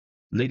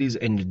Ladies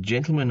and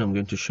gentlemen, I'm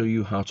going to show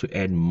you how to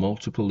add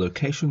multiple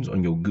locations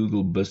on your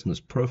Google business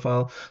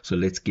profile. So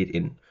let's get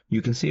in.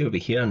 You can see over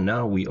here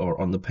now we are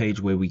on the page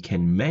where we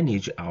can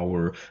manage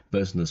our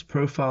business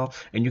profile,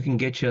 and you can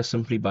get here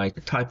simply by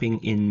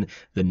typing in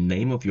the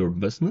name of your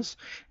business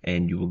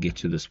and you will get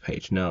to this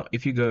page. Now,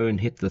 if you go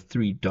and hit the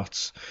three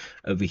dots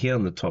over here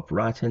on the top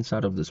right hand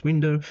side of this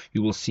window,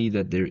 you will see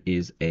that there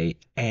is a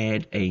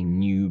add a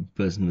new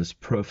business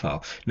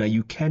profile. Now,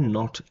 you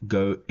cannot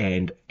go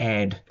and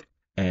add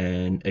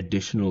an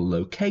additional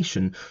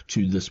location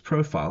to this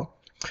profile.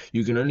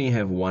 You can only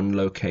have one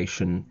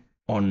location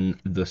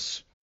on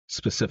this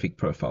specific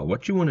profile.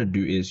 What you want to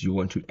do is you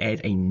want to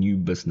add a new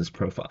business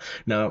profile.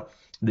 Now,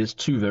 there's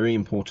two very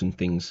important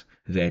things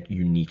that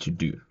you need to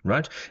do,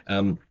 right?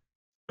 And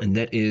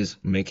that is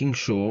making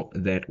sure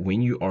that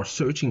when you are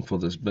searching for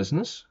this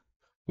business,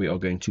 we are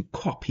going to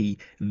copy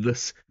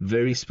this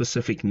very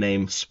specific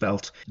name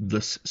spelt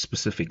this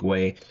specific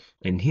way.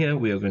 And here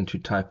we are going to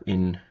type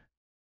in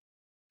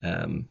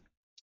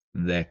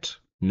that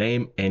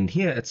name, and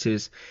here it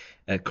says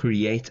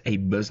create a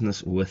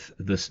business with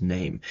this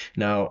name.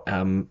 Now,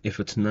 if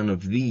it's none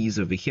of these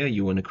over here,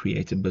 you want to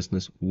create a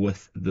business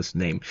with this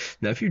name.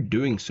 Now, if you're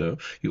doing so,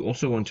 you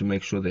also want to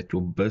make sure that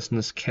your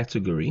business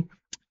category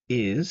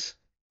is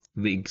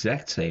the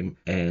exact same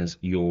as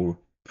your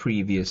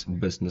previous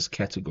business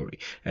category.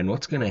 And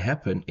what's going to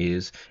happen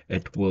is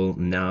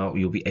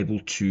you'll be able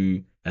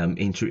to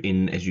enter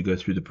in, as you go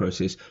through the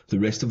process, the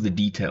rest of the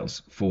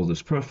details for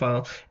this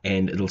profile,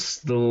 and it'll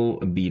still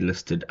be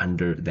listed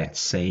under that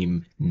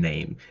same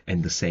name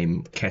and the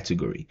same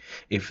category.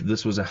 If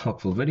this was a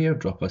helpful video,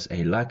 drop us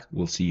a like.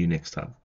 We'll see you next time.